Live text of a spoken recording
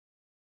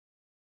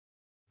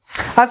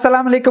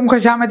अस्सलाम वालेकुम,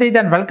 खुशामदीद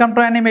and welcome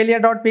to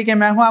एनिमेलिया.pk।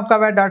 मैं हूं आपका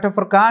वैद डॉक्टर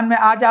फुरकान। मैं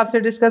आज आपसे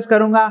डिस्कस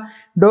करूंगा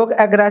डॉग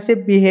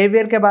एग्रेसिव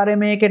बिहेवियर के बारे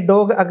में कि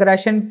डॉग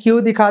अग्रेशन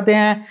क्यों दिखाते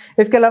हैं।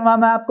 इसके अलावा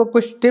मैं आपको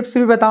कुछ टिप्स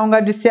भी बताऊंगा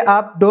जिससे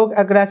आप डॉग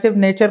एग्रेसिव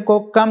नेचर को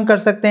कम कर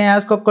सकते हैं,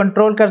 उसको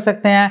कंट्रोल कर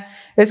सकते हैं।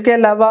 इसके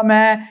अलावा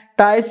मैं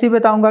टाइप्स भी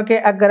बताऊंगा कि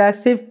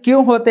एग्रेसिव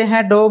क्यों होते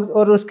हैं डॉग्स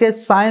और उसके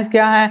साइंस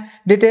क्या हैं।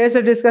 डिटेल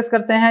से डिस्कस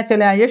करते हैं।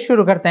 चलिए आइए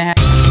शुरू करते हैं।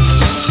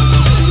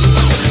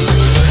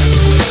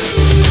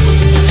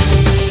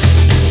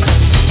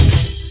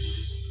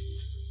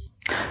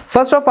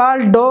 First of all,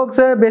 dogs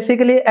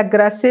basically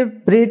aggressive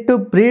breed to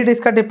breed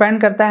इसका डिपेंड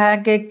करता है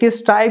कि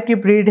किस टाइप की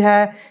ब्रीड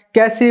है,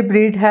 कैसी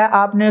ब्रीड है,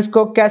 आपने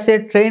उसको कैसे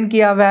ट्रेन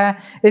किया हुआ है।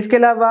 इसके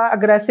अलावा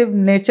एग्रेसिव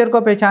नेचर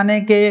को पहचाने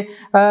के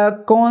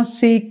कौन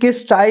सी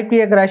किस टाइप की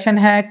एग्रेशन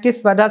है,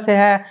 किस वजह से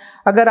है।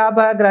 अगर आप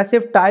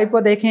एग्रेसिव टाइप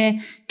को देखें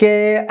कि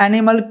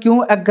एनिमल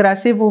क्यों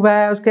एग्रेसिव हुआ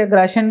है, उसके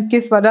एग्रेशन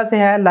किस वजह से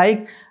है,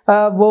 लाइक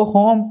वो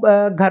होम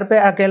घर पे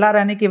अकेला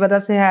रहने की वजह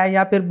से है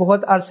या फिर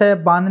बहुत अरसे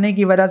बांधने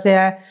की वजह से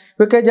है।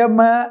 क्योंकि जब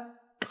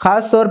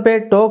ख़ास तौर पे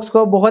डॉग्स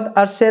को बहुत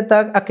अरसे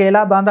तक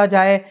अकेला बांधा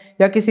जाए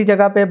या किसी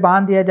जगह पे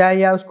बांध दिया जाए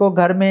या उसको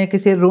घर में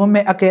किसी रूम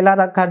में अकेला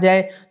रखा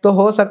जाए तो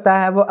हो सकता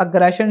है वो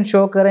अग्रेशन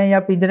शो करें या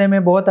पिंजरे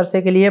में बहुत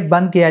अरसे के लिए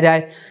बंद किया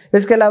जाए।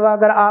 इसके अलावा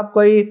अगर आप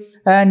कोई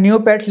न्यू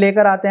पेट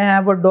लेकर आते हैं,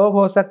 वो डॉग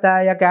हो सकता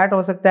है या कैट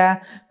हो सकता है,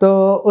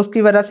 तो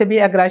उसकी वजह से भी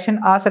अग्रेशन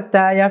आ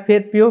सकता है। या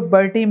फिर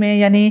प्यूबर्टी में,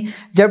 यानी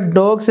जब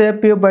डॉग से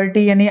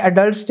प्यूबर्टी यानी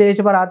अडल्ट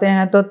स्टेज पर आते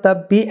हैं तो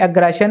तब भी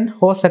अग्रेशन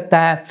हो सकता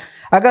है।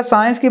 अगर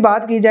साइंस की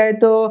बात की जाए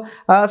तो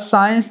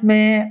साइंस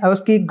में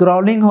उसकी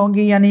ग्रोलिंग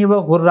होगी, यानी वो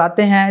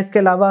गुर्राते हैं। इसके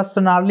अलावा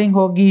स्नार्लिंग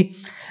होगी,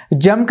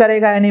 जंप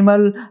करेगा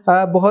एनिमल,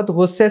 बहुत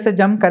गुस्से से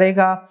जंप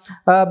करेगा।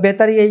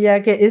 बेहतर यही है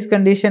कि इस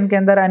कंडीशन के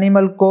अंदर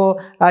एनिमल को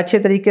अच्छे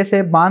तरीके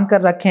से बांध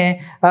कर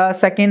रखें।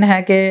 सेकंड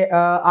है कि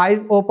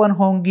आइज़ ओपन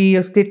होंगी,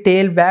 उसकी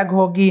टेल वैग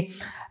होगी,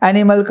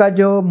 एनिमल का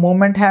जो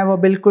मूवमेंट है वो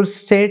बिल्कुल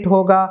स्ट्रेट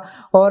होगा।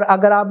 और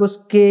अगर आप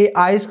उसके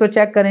आइज़ को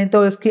चेक करें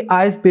तो उसकी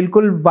आइज़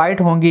बिल्कुल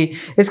वाइट होंगी।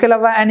 इसके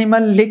अलावा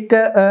एनिमल लिक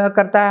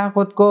करता है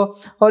ख़ुद को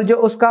और जो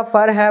उसका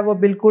फर है वो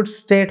बिल्कुल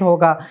स्ट्रेट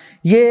होगा।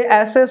 ये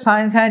ऐसे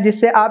साइंस हैं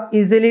जिससे आप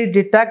इजीली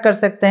डिटेक्ट कर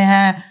सकते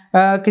हैं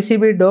किसी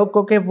भी डॉग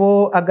को कि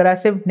वो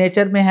अग्रेसिव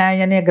नेचर में है,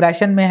 यानी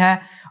अग्रेशन में है।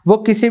 वो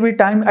किसी भी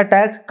टाइम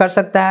अटैक कर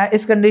सकता है।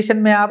 इस कंडीशन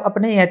में आप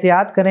अपनी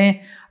एहतियात करें,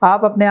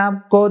 आप अपने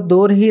आप को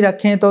दूर ही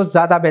रखें तो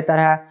ज़्यादा बेहतर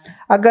है।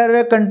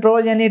 अगर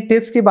कंट्रोल यानी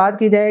टिप्स की बात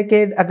की जाए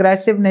कि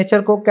अग्रेसिव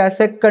नेचर को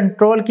कैसे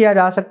कंट्रोल किया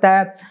जा सकता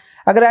है,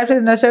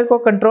 अग्रेसिव नेचर को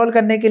कंट्रोल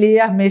करने के लिए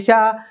हमेशा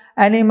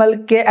एनिमल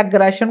के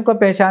अग्रेशन को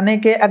पहचाने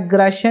के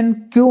अग्रेशन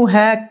क्यों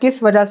है,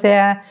 किस वजह से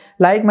है।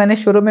 लाइक मैंने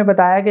शुरू में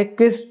बताया कि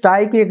किस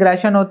टाइप की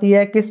अग्रेशन होती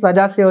है, किस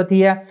वजह से होती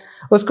है,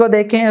 उसको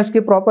देखें, उसकी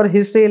प्रॉपर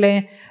हिस्ट्री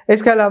लें।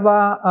 इसके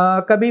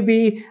अलावा कभी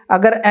भी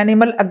अगर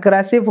एनिमल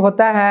अग्रेसिव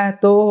होता है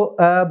तो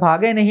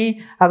भागे नहीं।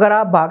 अगर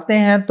आप भागते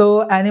हैं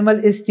तो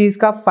एनिमल इस चीज़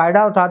का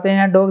फ़ायदा उठाते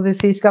हैं, डॉग्स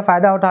इस चीज़ का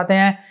फ़ायदा उठाते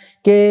हैं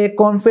कि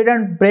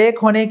कॉन्फिडेंट ब्रेक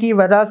होने की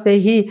वजह से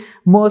ही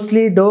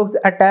मोस्टली डॉग्स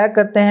अटैक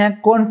करते हैं।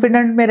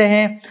 कॉन्फिडेंट में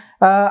रहें,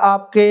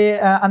 आपके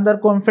अंदर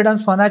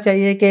कॉन्फिडेंस होना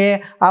चाहिए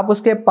कि आप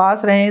उसके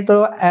पास रहें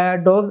तो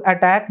डॉग्स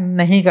अटैक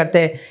नहीं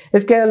करते।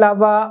 इसके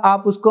अलावा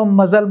आप उसको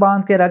मज़ल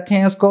बांध के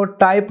रखें, उसको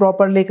टाई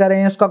प्रॉपरली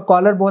करें, उसका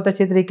कॉलर बहुत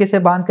अच्छी तरीके से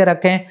बांध के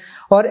रखें।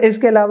 और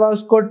इसके अलावा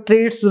उसको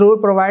ट्रीट्स ज़रूर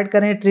प्रोवाइड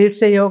करें। ट्रीट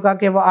से ये होगा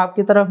कि वो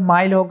आपकी तरफ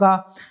माइल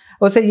होगा,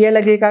 उसे ये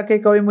लगेगा कि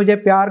कोई मुझे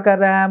प्यार कर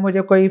रहा है,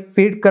 मुझे कोई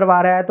फीड करवा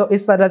रहा है। तो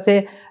इस वजह से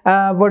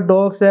वो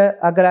डॉग्स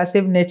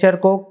अग्रेसिव नेचर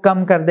को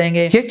कम कर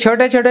देंगे। ये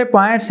छोटे छोटे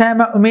पॉइंट्स हैं।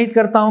 मैं उम्मीद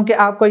करता हूं कि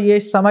आपको ये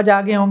समझ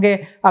आ गए होंगे।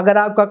 अगर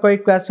आपका कोई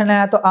क्वेश्चन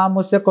है तो आप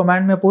मुझसे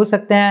कमेंट में पूछ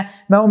सकते हैं।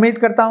 मैं उम्मीद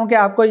करता हूं कि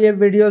आपको ये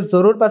वीडियो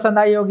ज़रूर पसंद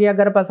आई होगी।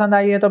 अगर पसंद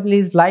आई है तो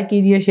प्लीज़ लाइक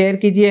कीजिए, शेयर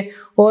कीजिए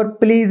और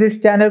प्लीज़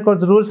इस चैनल को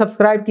ज़रूर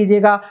सब्सक्राइब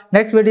कीजिएगा।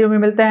 नेक्स्ट वीडियो में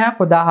मिलते हैं।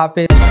 खुदा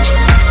हाफिज़।